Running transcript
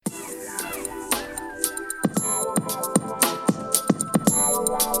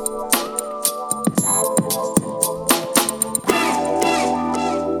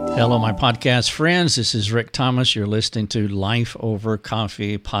Hello, my podcast friends. This is Rick Thomas. You're listening to Life Over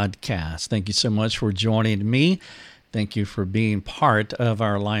Coffee podcast. Thank you so much for joining me. Thank you for being part of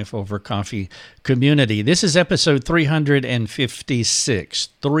our Life Over Coffee community. This is episode 356,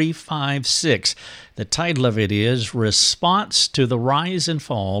 356. The title of it is Response to the Rise and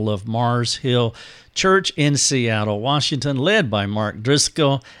Fall of Mars Hill Church in Seattle, Washington, led by Mark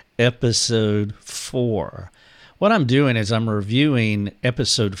Driscoll, episode 4. What I'm doing is I'm reviewing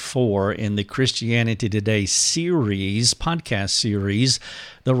episode 4 in the Christianity Today series, podcast series,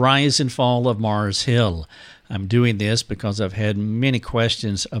 The Rise and Fall of Mars Hill. I'm doing this because I've had many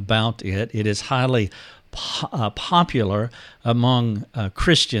questions about it. It is highly popular among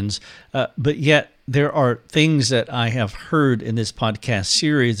Christians, but yet there are things that I have heard in this podcast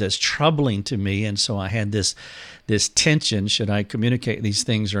series that's troubling to me, and so I had this tension, should I communicate these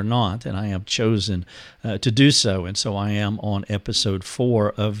things or not, and I have chosen to do so, and so I am on episode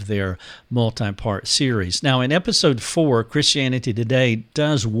 4 of their multi-part series. Now, in episode 4, Christianity Today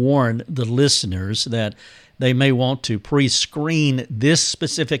does warn the listeners that they may want to pre-screen this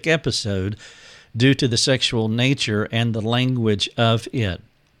specific episode due to the sexual nature and the language of it.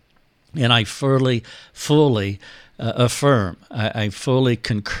 And I fully affirm, I fully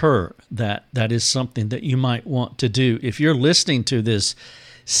concur that that is something that you might want to do. If you're listening to this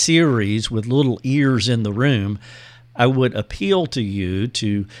series with little ears in the room, I would appeal to you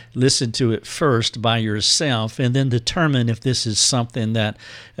to listen to it first by yourself and then determine if this is something that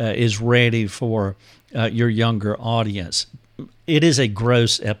is ready for your younger audience. It is a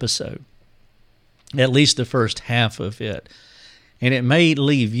gross episode, at least the first half of it. And it may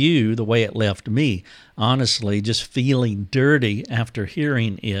leave you the way it left me, honestly, just feeling dirty after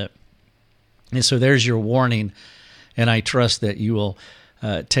hearing it. And so there's your warning, and I trust that you will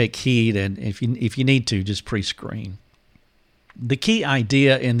take heed, and if you need to, just pre-screen. The key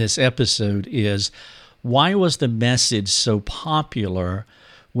idea in this episode is, why was the message so popular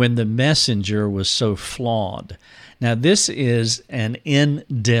when the messenger was so flawed? Now, this is an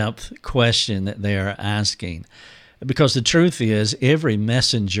in-depth question that they are asking, because the truth is, every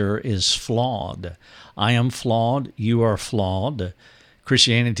messenger is flawed. I am flawed. You are flawed.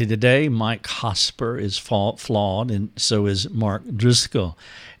 Christianity Today, Mike Hosper is flawed, and so is Mark Driscoll.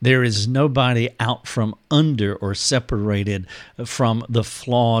 There is nobody out from under or separated from the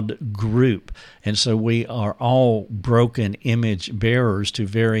flawed group. And so we are all broken image bearers to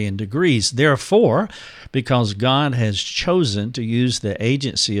varying degrees. Therefore, because God has chosen to use the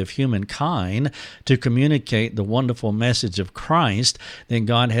agency of humankind to communicate the wonderful message of Christ, then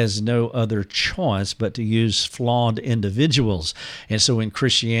God has no other choice but to use flawed individuals. And so when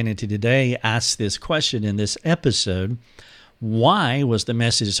Christianity Today asks this question in this episode, why was the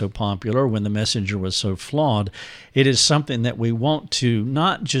message so popular when the messenger was so flawed? It is something that we want to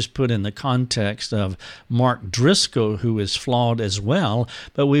not just put in the context of Mark Driscoll, who is flawed as well,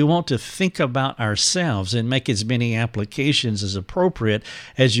 but we want to think about ourselves and make as many applications as appropriate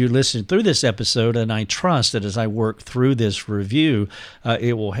as you listen through this episode. And I trust that as I work through this review,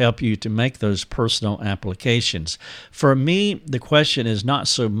 it will help you to make those personal applications. For me, the question is not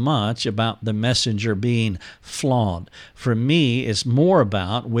so much about the messenger being flawed. For me, it's more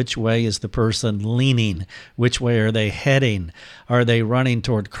about which way is the person leaning, which way are they heading? Are they running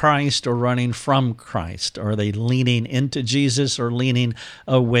toward Christ or running from Christ? Are they leaning into Jesus or leaning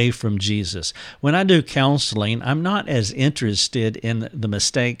away from Jesus? When I do counseling, I'm not as interested in the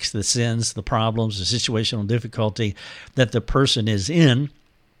mistakes, the sins, the problems, the situational difficulty that the person is in.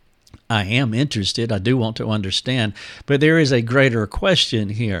 I am interested. I do want to understand, but there is a greater question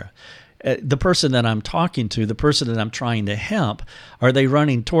here. The person that I'm talking to, the person that I'm trying to help, are they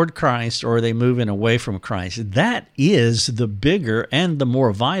running toward Christ or are they moving away from Christ? That is the bigger and the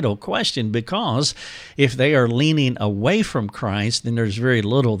more vital question, because if they are leaning away from Christ, then there's very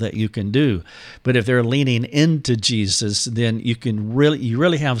little that you can do. But if they're leaning into Jesus, then you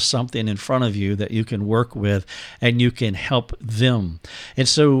really have something in front of you that you can work with and you can help them. And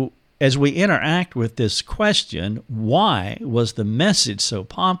so as we interact with this question, why was the message so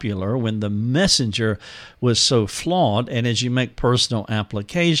popular when the messenger was so flawed? And as you make personal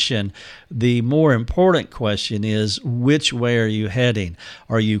application, the more important question is, which way are you heading?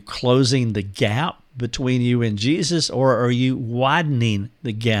 Are you closing the gap between you and Jesus, or are you widening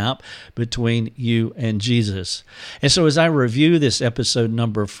the gap between you and Jesus? And so as I review this episode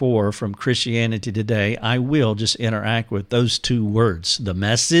number 4 from Christianity Today, I will just interact with those two words, the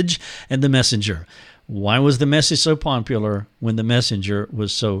message and the messenger. Why was the message so popular when the messenger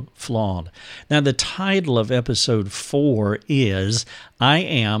was so flawed? Now, the title of episode 4 is, I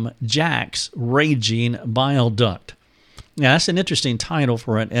Am Jack's Raging Bile Duct. Now, that's an interesting title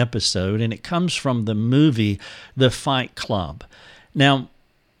for an episode, and it comes from the movie The Fight Club. Now,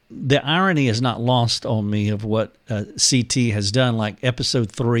 the irony is not lost on me of what CT has done, like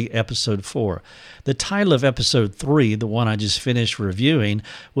episode 3, episode 4. The title of episode 3, the one I just finished reviewing,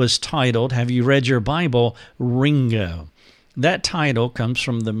 was titled, Have You Read Your Bible, Ringo? That title comes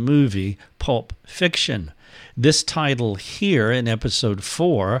from the movie Pulp Fiction. This title here in episode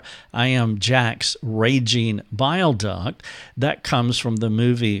 4, I Am Jack's Raging Bile Duct, that comes from the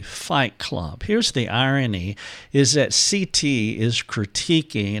movie Fight Club. Here's the irony, is that CT is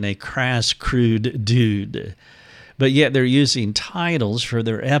critiquing a crass, crude dude, but yet they're using titles for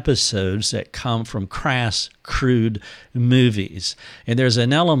their episodes that come from crass, crude movies. And there's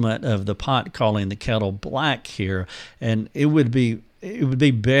an element of the pot calling the kettle black here, and it would be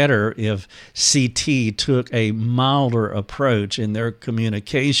better if CT took a milder approach in their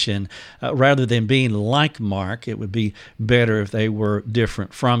communication rather than being like Mark. It would be better if they were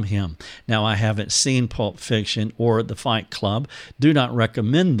different from him. Now, I haven't seen Pulp Fiction or The Fight Club. Do not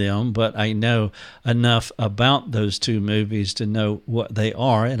recommend them, but I know enough about those two movies to know what they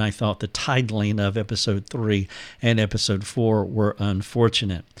are, and I thought the titling of episode 3 and episode 4 were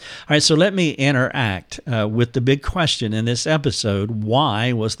unfortunate. All right, so let me interact with the big question in this episode.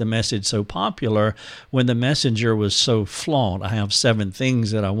 Why was the message so popular when the messenger was so flawed? I have 7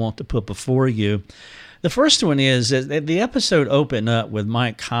 things that I want to put before you. The first one is that the episode opened up with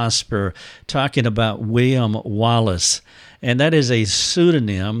Mike Cosper talking about William Wallace, and that is a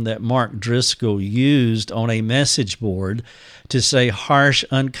pseudonym that Mark Driscoll used on a message board to say harsh,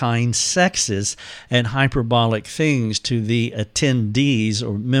 unkind, sexist, and hyperbolic things to the attendees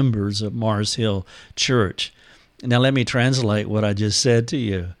or members of Mars Hill Church. Now, let me translate what I just said to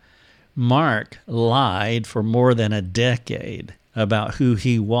you. Mark lied for more than a decade about who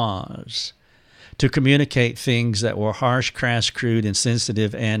he was to communicate things that were harsh, crass, crude,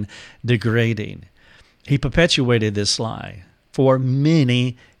 insensitive, and degrading. He perpetuated this lie for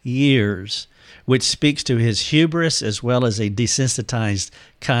many years, which speaks to his hubris as well as a desensitized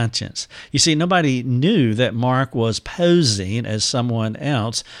conscience. You see, nobody knew that Mark was posing as someone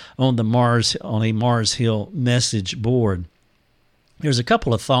else on a Mars Hill message board. There's a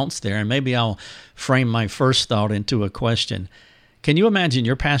couple of thoughts there, and maybe I'll frame my first thought into a question. Can you imagine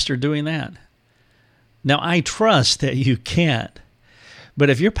your pastor doing that? Now, I trust that you can't. But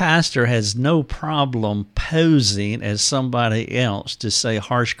if your pastor has no problem posing as somebody else to say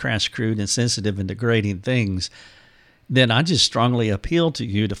harsh, crass, crude, insensitive, and degrading things, then I just strongly appeal to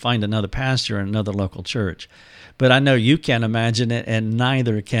you to find another pastor in another local church. But I know you can't imagine it, and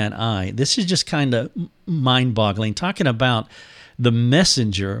neither can I. This is just kind of mind-boggling. Talking about the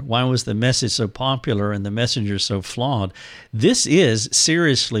messenger, why was the message so popular and the messenger so flawed? This is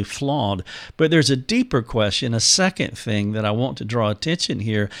seriously flawed, but there's a deeper question, a second thing that I want to draw attention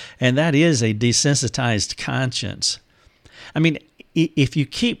here, and that is a desensitized conscience. I mean, if you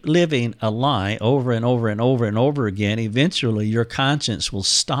keep living a lie over and over and over and over again, eventually your conscience will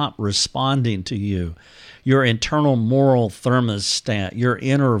stop responding to you. Your internal moral thermostat, your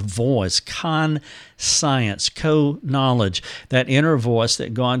inner voice, conscience, co-knowledge, that inner voice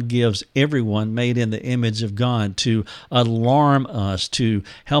that God gives everyone made in the image of God to alarm us, to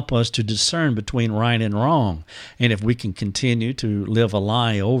help us to discern between right and wrong. And if we can continue to live a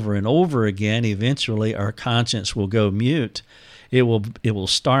lie over and over again, eventually our conscience will go mute. It will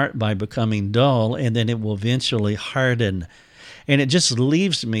start by becoming dull, and then it will eventually harden. And it just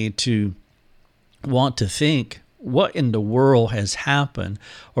leaves me to want to think, what in the world has happened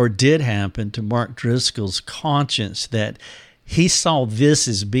or did happen to Mark Driscoll's conscience that he saw this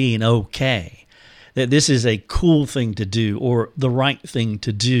as being okay, that this is a cool thing to do or the right thing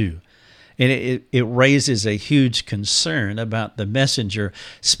to do? And it raises a huge concern about the messenger,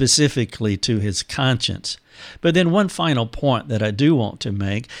 specifically to his conscience. But then one final point that I do want to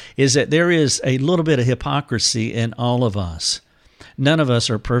make is that there is a little bit of hypocrisy in all of us. None of us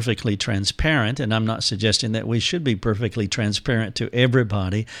are perfectly transparent, and I'm not suggesting that we should be perfectly transparent to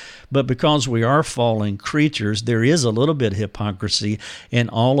everybody, but because we are fallen creatures, there is a little bit of hypocrisy in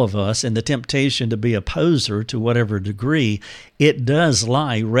all of us, and the temptation to be a poser to whatever degree, it does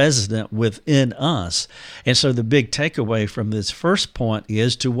lie resident within us. And so the big takeaway from this first point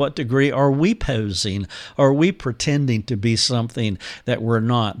is, to what degree are we posing? Are we pretending to be something that we're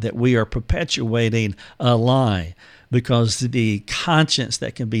not, that we are perpetuating a lie? because the conscience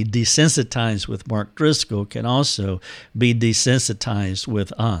that can be desensitized with Mark Driscoll can also be desensitized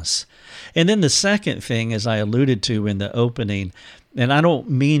with us. And then the second thing, as I alluded to in the opening, and I don't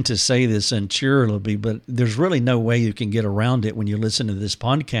mean to say this uncharitably, but there's really no way you can get around it when you listen to this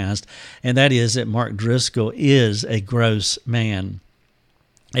podcast, and that is that Mark Driscoll is a gross man,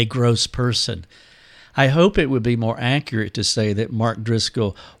 a gross person. I hope it would be more accurate to say that Mark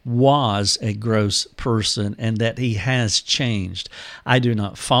Driscoll was a gross person and that he has changed. I do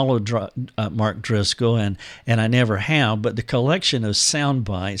not follow Mark Driscoll, and I never have, but the collection of sound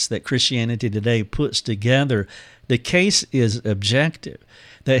bites that Christianity Today puts together, the case is objective,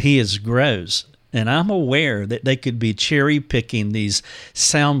 that he is gross. And I'm aware that they could be cherry-picking these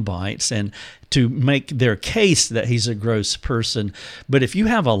sound bites and to make their case that he's a gross person. But if you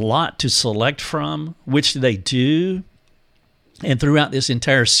have a lot to select from, which they do, and throughout this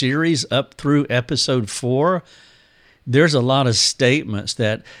entire series up through episode 4, there's a lot of statements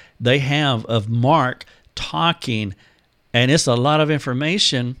that they have of Mark talking, and it's a lot of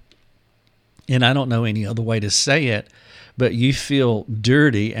information, and I don't know any other way to say it, but you feel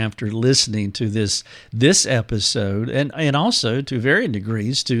dirty after listening to this episode, and also to varying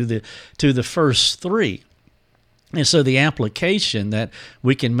degrees to the first 3. And so the application that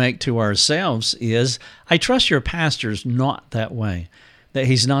we can make to ourselves is, I trust your pastor's not that way, that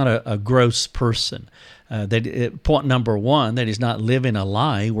he's not a gross person. Point number 1, that he's not living a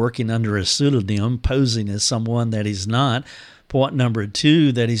lie, working under a pseudonym, posing as someone that he's not. Point number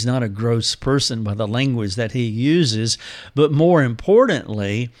 2, that he's not a gross person by the language that he uses, but more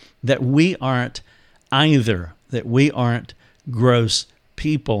importantly, that we aren't either, that we aren't gross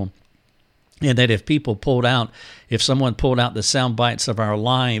people. And that if someone pulled out the sound bites of our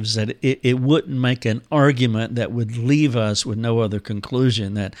lives, that it wouldn't make an argument that would leave us with no other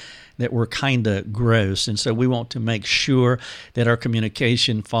conclusion that we're kind of gross. And so we want to make sure that our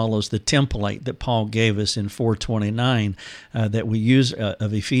communication follows the template that Paul gave us in 4:29 that we use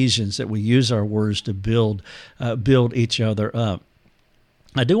of Ephesians, that we use our words to build each other up.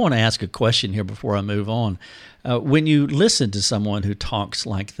 I do want to ask a question here before I move on. When you listen to someone who talks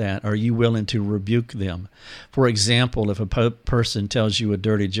like that, are you willing to rebuke them? For example, if a person tells you a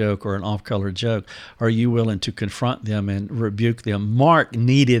dirty joke or an off-color joke, are you willing to confront them and rebuke them? Mark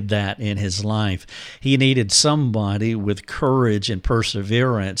needed that in his life. He needed somebody with courage and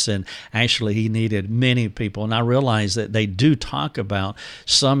perseverance, and actually he needed many people. And I realize that they do talk about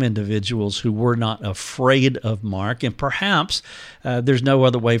some individuals who were not afraid of Mark, and perhaps there's no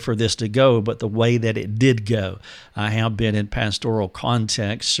other way for this to go but the way that it did go. I have been in pastoral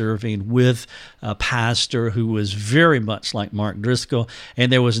context serving with a pastor who was very much like Mark Driscoll, and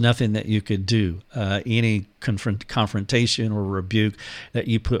there was nothing that you could do. Any confrontation or rebuke that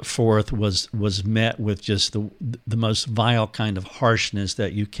you put forth was met with just the most vile kind of harshness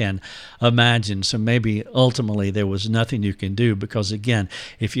that you can imagine. So maybe ultimately there was nothing you can do, because again,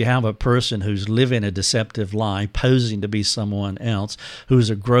 if you have a person who's living a deceptive lie, posing to be someone else, who's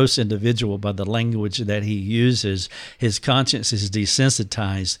a gross individual by the language that he uses, his conscience is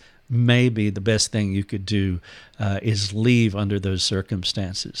desensitized, maybe the best thing you could do is leave under those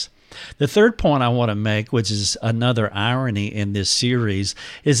circumstances. The third point I want to make, which is another irony in this series,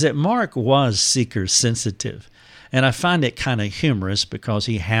 is that Mark was seeker sensitive. And I find it kind of humorous because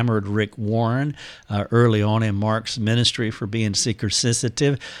he hammered Rick Warren early on in Mark's ministry for being seeker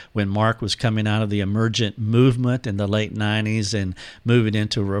sensitive. When Mark was coming out of the emergent movement in the late 90s and moving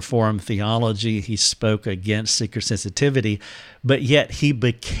into Reformed theology, he spoke against seeker sensitivity. But yet he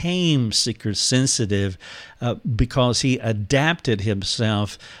became seeker sensitive because he adapted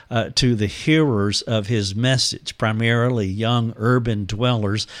himself to the hearers of his message, primarily young urban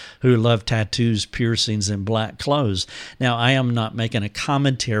dwellers who love tattoos, piercings, and black clothes. Now, I am not making a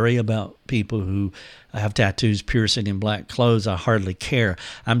commentary about people who have tattoos, piercing, and black clothes. I hardly care.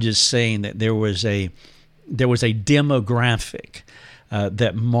 I'm just saying that there was a demographic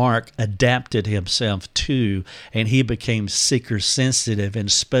that Mark adapted himself to, and he became seeker sensitive and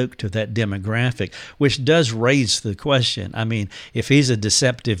spoke to that demographic, which does raise the question. I mean, if he's a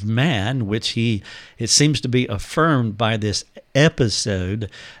deceptive man, which it seems to be affirmed by this episode,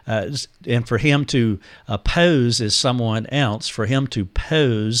 and for him to pose as someone else, for him to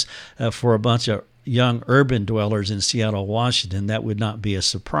pose for a bunch of young urban dwellers in Seattle, Washington, that would not be a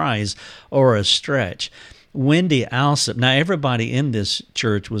surprise or a stretch. Wendy Alsop. Now, everybody in this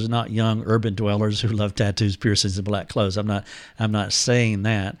church was not young urban dwellers who love tattoos, piercings, and black clothes. I'm not saying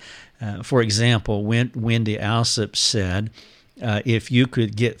that. For example, Wendy Alsop said, if you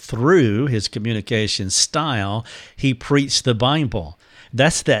could get through his communication style, he preached the Bible.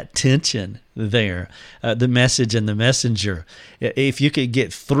 That's that tension there, the message and the messenger. If you could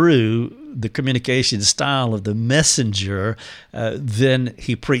get through the communication style of the messenger, then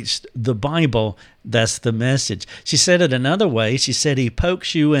he preached the Bible. That's the message. She said it another way. She said he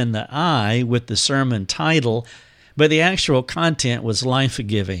pokes you in the eye with the sermon title, but the actual content was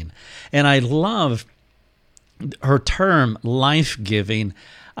life-giving. And I love her term, life-giving.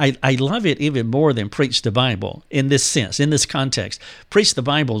 I love it even more than preach the Bible in this sense, in this context. Preach the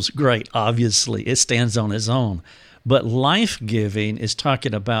Bible's great, obviously. It stands on its own. But life-giving is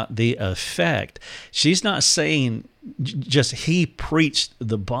talking about the effect. She's not saying just he preached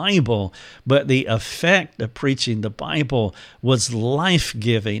the Bible, but the effect of preaching the Bible was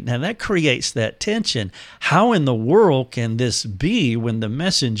life-giving. Now that creates that tension. How in the world can this be when the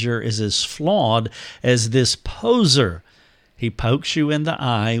messenger is as flawed as this poser? He pokes you in the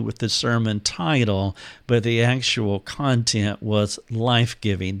eye with the sermon title, but the actual content was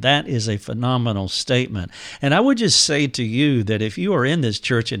life-giving. That is a phenomenal statement. And I would just say to you that if you are in this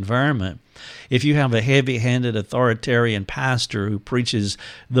church environment, if you have a heavy-handed authoritarian pastor who preaches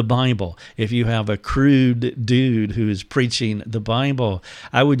the Bible, if you have a crude dude who is preaching the Bible,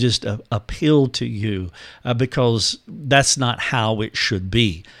 I would just appeal to you because that's not how it should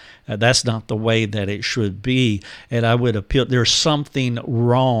be. That's not the way that it should be. And I would appeal, there's something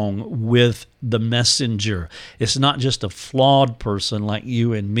wrong with the messenger. It's not just a flawed person like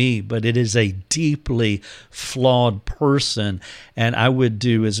you and me, but it is a deeply flawed person. And I would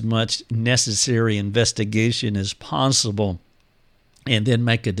do as much necessary investigation as possible and then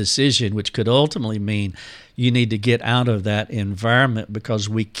make a decision, which could ultimately mean you need to get out of that environment, because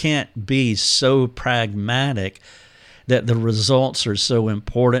we can't be so pragmatic that the results are so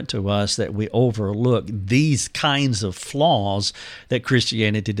important to us that we overlook these kinds of flaws that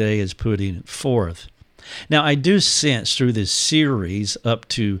Christianity today is putting forth. Now, I do sense through this series up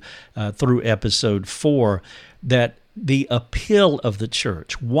to through episode 4 that the appeal of the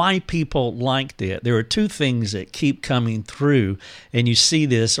church, why people liked it, there are two things that keep coming through, and you see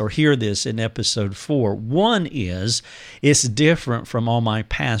this or hear this in episode 4. One is it's different from all my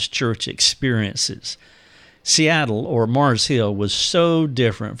past church experiences. Seattle or Mars Hill was so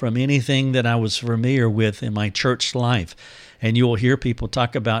different from anything that I was familiar with in my church life. And you'll hear people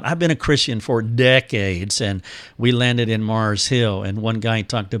talk about, I've been a Christian for decades, and we landed in Mars Hill. And one guy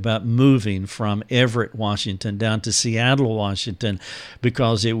talked about moving from Everett, Washington, down to Seattle, Washington,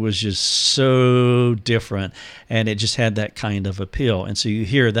 because it was just so different, and it just had that kind of appeal. And so you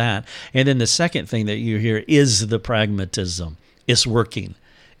hear that. And then the second thing that you hear is the pragmatism. It's working.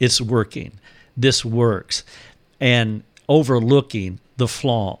 It's working. This works, and overlooking the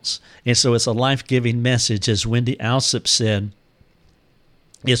flaws. And so it's a life-giving message, as Wendy Alsop said.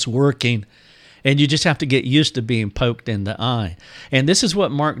 It's working, and you just have to get used to being poked in the eye. And this is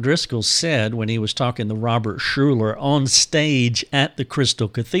what Mark Driscoll said when he was talking to Robert Schuller on stage at the Crystal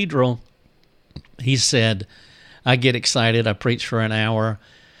Cathedral. He said, I get excited, I preach for an hour,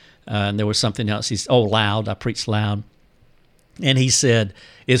 and there was something else. Loud, I preach loud. And he said,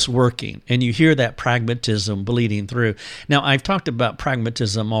 it's working. And you hear that pragmatism bleeding through. Now, I've talked about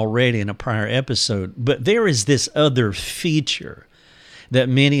pragmatism already in a prior episode, but there is this other feature that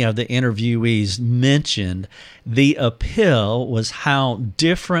many of the interviewees mentioned. The appeal was how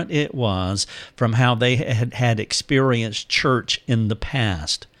different it was from how they had experienced church in the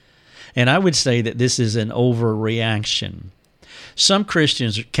past. And I would say that this is an overreaction. Some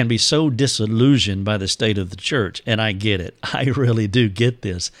Christians can be so disillusioned by the state of the church, and I get it. I really do get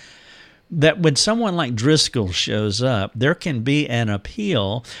this, that when someone like Driscoll shows up, there can be an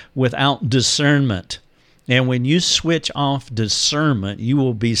appeal without discernment. And when you switch off discernment, you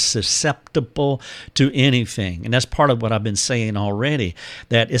will be susceptible to anything. And that's part of what I've been saying already,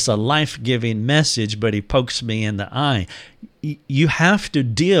 that it's a life-giving message, but he pokes me in the eye. You have to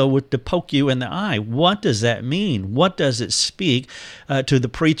deal with the poke you in the eye. What does that mean? What does it speak to the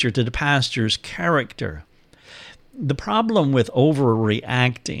preacher, to the pastor's character? The problem with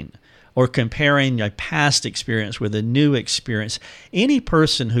overreacting or comparing a past experience with a new experience, any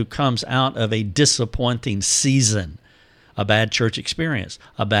person who comes out of a disappointing season, a bad church experience,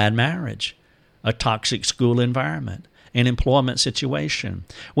 a bad marriage, a toxic school environment, an employment situation,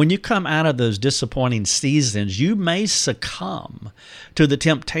 when you come out of those disappointing seasons, you may succumb to the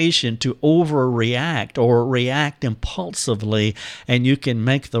temptation to overreact or react impulsively, and you can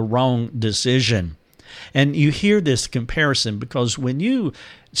make the wrong decision. And you hear this comparison because when you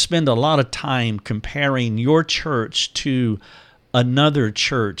spend a lot of time comparing your church to another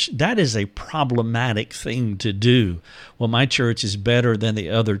church, that is a problematic thing to do. Well, my church is better than the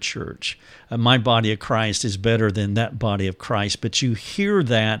other church. My body of Christ is better than that body of Christ. But you hear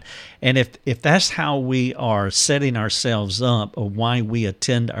that, and if that's how we are setting ourselves up or why we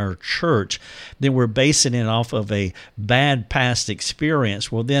attend our church, then we're basing it off of a bad past experience.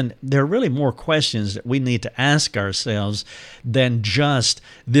 Well, then there are really more questions that we need to ask ourselves than just,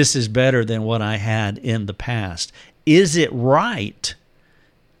 this is better than what I had in the past. Is it right?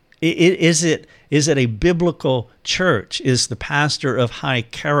 Is it a biblical church? Is the pastor of high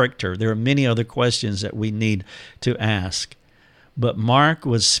character? There are many other questions that we need to ask. But Mark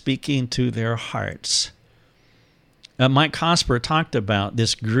was speaking to their hearts. Mike Cosper talked about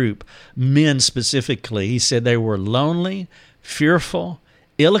this group, men specifically. He said they were lonely, fearful,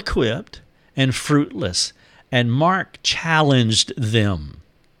 ill-equipped, and fruitless. And Mark challenged them,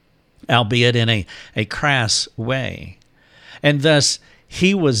 albeit in a crass way. And thus,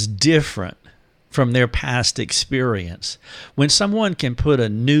 he was different from their past experience. When someone can put a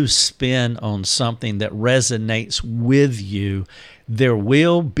new spin on something that resonates with you, there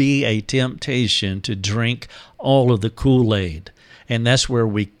will be a temptation to drink all of the Kool-Aid. And that's where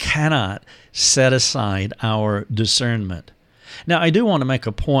we cannot set aside our discernment. Now, I do want to make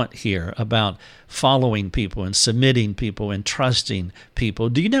a point here about following people and submitting people and trusting people.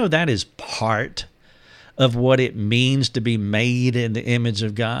 Do you know that is part of what it means to be made in the image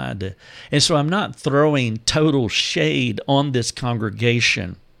of God? And so I'm not throwing total shade on this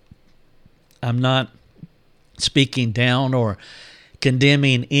congregation. I'm not speaking down or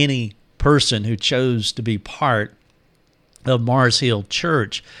condemning any person who chose to be part of Mars Hill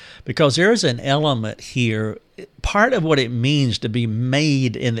Church, because there's an element here. Part of what it means to be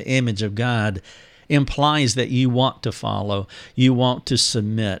made in the image of God implies that you want to follow, you want to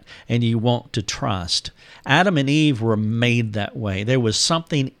submit, and you want to trust. Adam and Eve were made that way. There was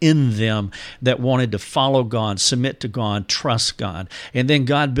something in them that wanted to follow God, submit to God, trust God. And then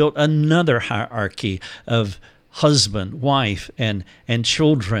God built another hierarchy of husband, wife, and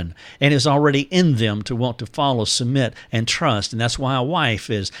children, and is already in them to want to follow, submit, and trust. And that's why a wife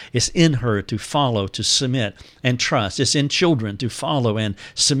it's in her to follow, to submit, and trust. It's in children to follow and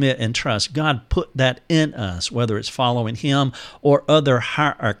submit and trust. God put that in us, whether it's following Him or other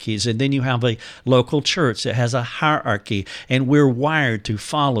hierarchies. And then you have a local church that has a hierarchy, and we're wired to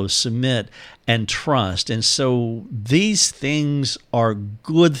follow, submit, and trust. And so these things are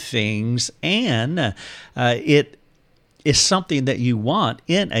good things, and it is something that you want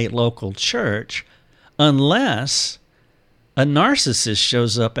in a local church, unless a narcissist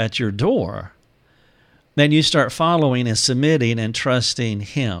shows up at your door. Then you start following and submitting and trusting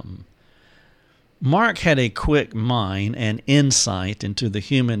him. Mark had a quick mind and insight into the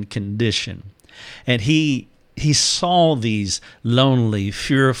human condition, and he saw these lonely,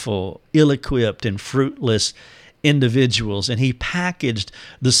 fearful, ill-equipped, and fruitless individuals, and he packaged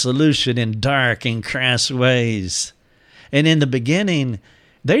the solution in dark and crass ways. And in the beginning,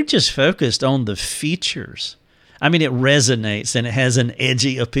 they just focused on the features. I mean, it resonates, and it has an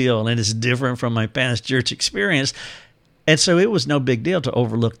edgy appeal, and it's different from my past church experience. And so it was no big deal to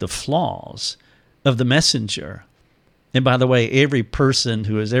overlook the flaws of the messenger. And by the way, every person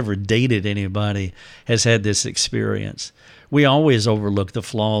who has ever dated anybody has had this experience. We always overlook the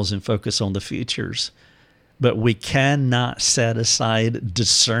flaws and focus on the features. But we cannot set aside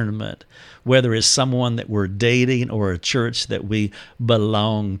discernment, whether it's someone that we're dating or a church that we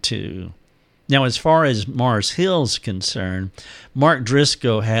belong to. Now, as far as Mars Hill's concerned, Mark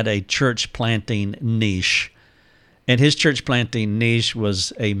Driscoll had a church planting niche. And his church planting niche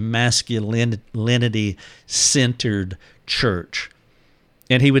was a masculinity-centered church.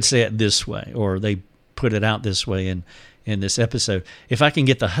 And he would say it this way, or they put it out this way in this episode. If I can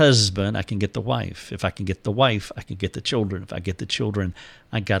get the husband, I can get the wife. If I can get the wife, I can get the children. If I get the children,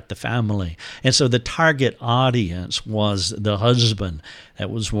 I got the family. And so the target audience was the husband.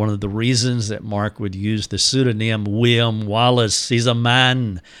 That was one of the reasons that Mark would use the pseudonym William Wallace. He's a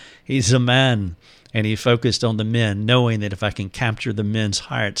man. He's a man. And he focused on the men, knowing that if I can capture the men's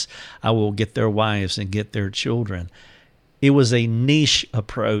hearts, I will get their wives and get their children. It was a niche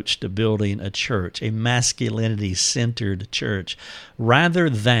approach to building a church, a masculinity-centered church. Rather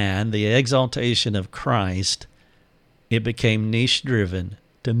than the exaltation of Christ, it became niche-driven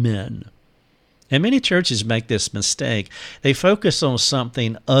to men. And many churches make this mistake. They focus on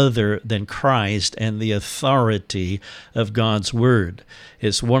something other than Christ and the authority of God's Word.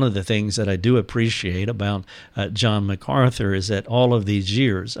 It's one of the things that I do appreciate about John MacArthur is that all of these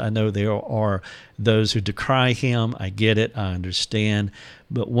years, I know there are those who decry him. I get it. I understand.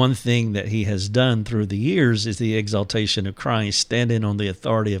 But one thing that he has done through the years is the exaltation of Christ, standing on the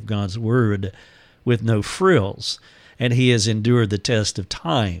authority of God's Word with no frills. And he has endured the test of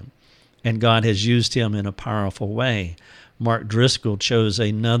time. And God has used him in a powerful way. Mark Driscoll chose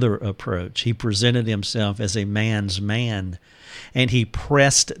another approach. He presented himself as a man's man, and he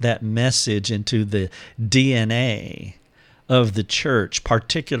pressed that message into the DNA of the church,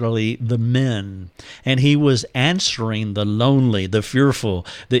 particularly the men. And he was answering the lonely, the fearful,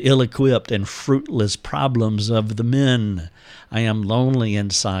 the ill-equipped, and fruitless problems of the men. I am lonely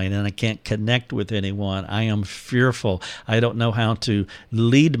inside and I can't connect with anyone. I am fearful. I don't know how to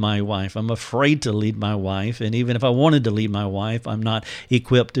lead my wife. I'm afraid to lead my wife. And even if I wanted to lead my wife, I'm not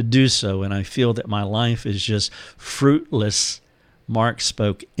equipped to do so. And I feel that my life is just fruitless. Mark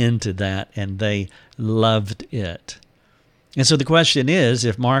spoke into that and they loved it. And so the question is,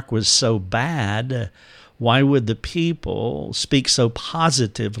 if Mark was so bad, why would the people speak so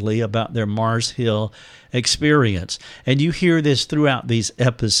positively about their Mars Hill experience? And you hear this throughout these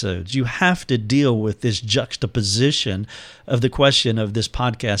episodes. You have to deal with this juxtaposition of the question of this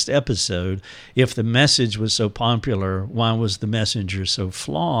podcast episode. If the message was so popular, why was the messenger so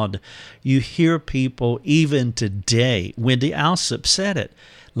flawed? You hear people even today, Wendy Alsop said it,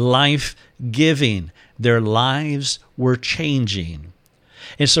 life-giving. Their lives were changing.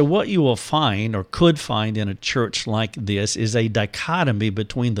 And so what you will find or could find in a church like this is a dichotomy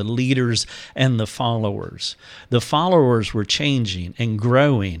between the leaders and the followers. The followers were changing and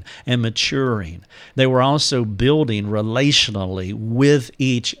growing and maturing. They were also building relationally with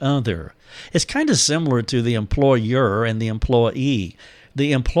each other. It's kind of similar to the employer and the employee.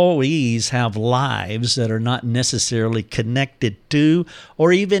 The employees have lives that are not necessarily connected to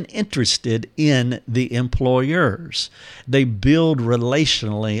or even interested in the employers. They build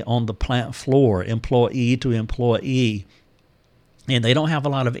relationally on the plant floor, employee to employee, and they don't have a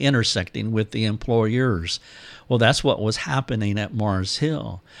lot of intersecting with the employers. Well, that's what was happening at Mars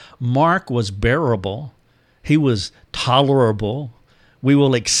Hill. Mark was bearable. He was tolerable. We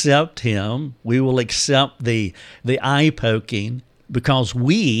will accept him. We will accept the eye-poking, because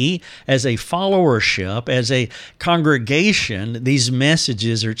we, as a followership, as a congregation, these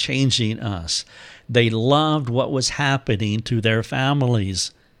messages are changing us. They loved what was happening to their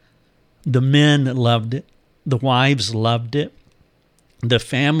families. The men loved it. The wives loved it. The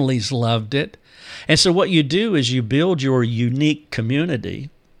families loved it. And so what you do is you build your unique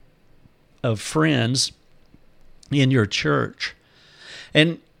community of friends in your church.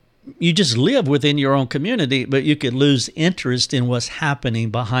 And you just live within your own community, but you could lose interest in what's happening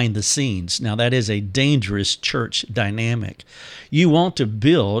behind the scenes. Now, that is a dangerous church dynamic. You want to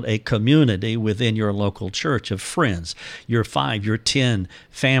build a community within your local church of friends, your 5, your 10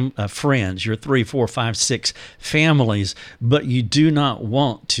 friends, your 3, 4, 5, 6 families, but you do not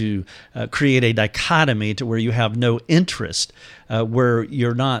want to create a dichotomy to where you have no interest, where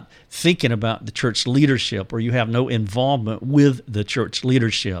you're not thinking about the church leadership, or you have no involvement with the church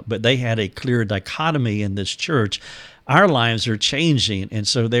leadership. But they had a clear dichotomy in this church. Our lives are changing, and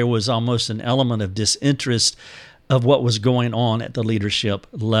so there was almost an element of disinterest of what was going on at the leadership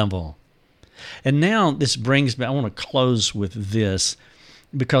level. And now this brings me, I want to close with this,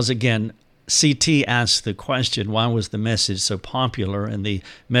 because again, CT asked the question, why was the message so popular and the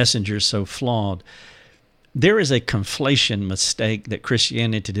messenger so flawed? There is a conflation mistake that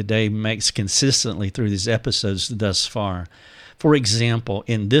Christianity Today makes consistently through these episodes thus far. For example,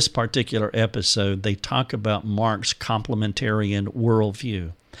 in this particular episode, they talk about Mark's complementarian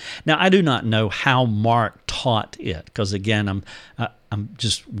worldview. Now, I do not know how Mark taught it, because again, I'm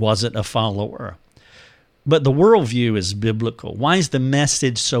just wasn't a follower. But the worldview is biblical. Why is the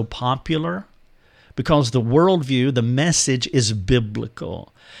message so popular? Because the worldview, the message is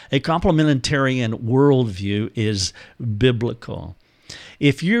biblical. A complementarian worldview is biblical.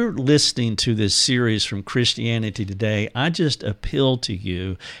 If you're listening to this series from Christianity Today, I just appeal to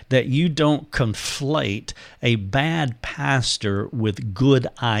you that you don't conflate a bad pastor with good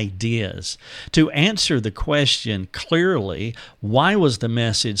ideas. To answer the question clearly, why was the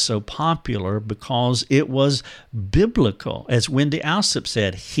message so popular? Because it was biblical. As Wendy Alsop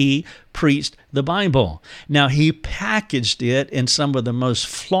said, he preached the Bible. Now, he packaged it in some of the most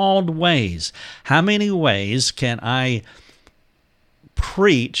flawed ways. How many ways can I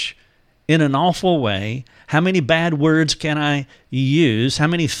preach in an awful way? How many bad words can I use? How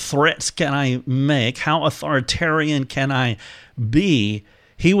many threats can I make? How authoritarian can I be?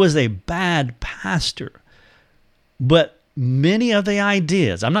 He was a bad pastor. But many of the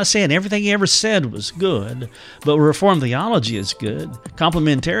ideas, I'm not saying everything he ever said was good, but Reformed theology is good.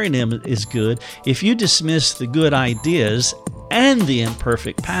 Complementarianism is good. If you dismiss the good ideas and the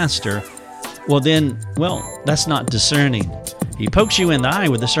imperfect pastor, that's not discerning. He pokes you in the eye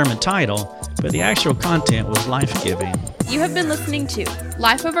with the sermon title, but the actual content was life-giving. You have been listening to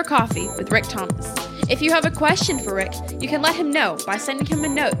Life Over Coffee with Rick Thomas. If you have a question for Rick, you can let him know by sending him a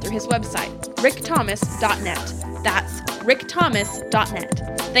note through his website, rickthomas.net. That's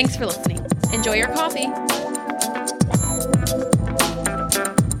rickthomas.net. Thanks for listening. Enjoy your coffee.